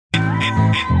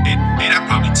And I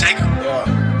probably take her. Yeah.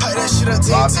 Pipe that shit up,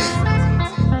 TNT.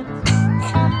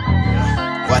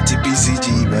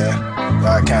 YTBCG, man.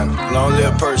 God kind of long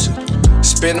little person.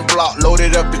 Spin the block,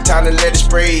 loaded up, it's time to let it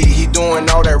spray. He doing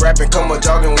all that rapping, come up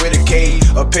jogging with a K.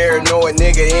 A paranoid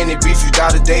nigga, any beef, you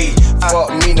got a day. Fuck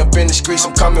me up in the streets,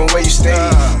 I'm coming where you stay.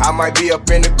 I might be up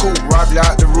in the coop, Robberly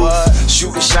out the roof.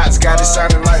 Shooting shots, got it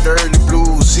sounding like the early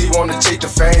blues. He wanna take the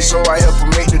fame, so I help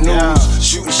him make the news.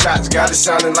 Shooting shots, got it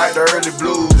sounding like the early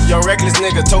blues. Young reckless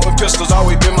nigga, toting pistols,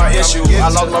 always been my issue.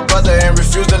 I lost my brother and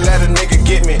refused to let a nigga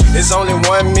get me. It's only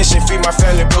one mission, feed my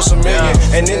family, plus a million.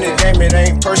 And in the game, it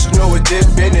ain't personal, it's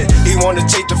just business. He wanna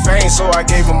take the fame, so I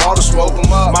gave him all the smoke.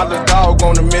 My little dog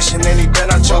on the mission, and he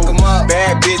bet I choke him up.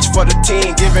 Bad bitch for the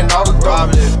team, giving all the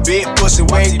dough. Big pussy,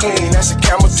 way clean, that's a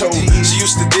camel toe. She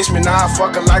used to dish me, now I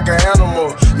fuck her like an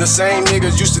animal. The same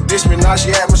niggas used to dish me, now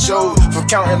she at my show. From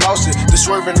counting losses to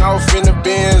swerving off in the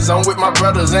bins. I'm with my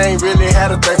brothers, I ain't really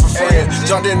had a thing for friends.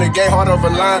 Jumped in the game, hard of a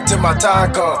line till my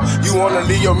time come. You wanna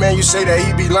leave your man, you say that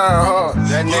he be lying, huh?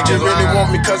 He just really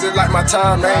want me cause it like my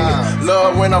time, ain't it?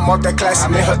 Love when I'm off that class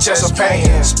and in her chest a pain.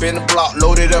 Spin the block,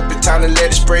 loaded up, it's time to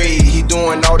let it spray. He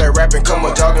doing all that rapping, come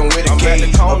up jogging with a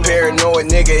K. A paranoid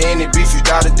nigga, any beef, you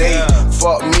got a day.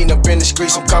 Fuck me up in the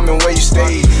streets, I'm coming where you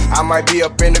stay. I might be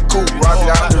up in the coop, rocking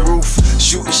out the roof.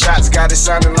 Shooting shots, got it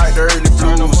sounding like the early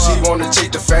blues. He wanna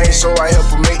take the fame, so I help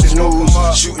him make the news.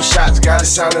 Shooting shots, got it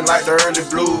sounding like the early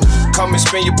blues. Come and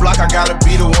spin your block, I gotta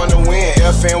be the one to win.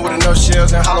 FN with enough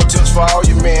shells and hollow tips for all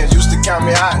your men. Used to count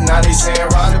me out, now they saying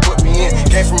Roddy put me in.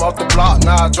 Came from off the block,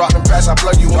 now I drop them packs, I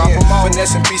plug you in.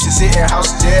 Finessing pieces, hitting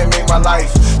houses, yeah, it make my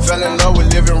life. Fell in love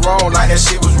with living wrong, like that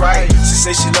shit was right. She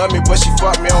say she love me, but she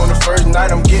fucked me on the first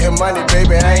night. I'm getting money,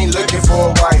 baby, I ain't looking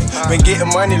for a wife. Been getting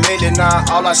money lately, now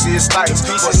all I see is lights.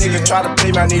 Fuck nigga try to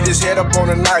play me, I need his head up on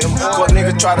the knife. Fuck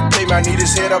nigga try to play me, I need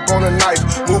his head up on the knife.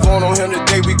 Move on him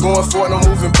today, we going for it, no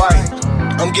moving bite.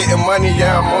 I'm getting money,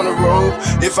 yeah, I'm on the road.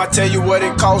 If I tell you what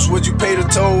it costs, would you pay the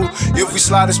toll? If we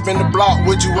slide and spin the block,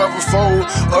 would you ever fold?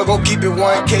 Or gon' keep it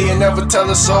 1K and never tell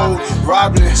a soul?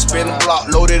 Robberly, spin the block,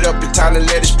 loaded up, it's time to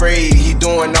let it spray. He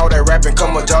doing all that rapping,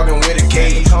 come up jogging with a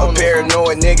K. A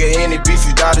paranoid nigga, any beef,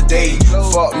 you got a day.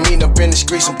 Fuck me up in the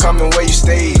streets, I'm coming where you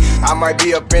stay. I might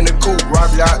be up in the coop,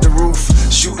 Robberly out the roof.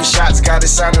 Shooting shots, got it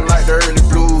sounding like the early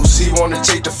blues. He wanna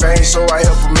take the fame, so I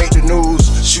help him make the news.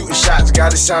 Shooting shots,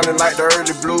 got it sounding like the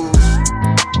early blues.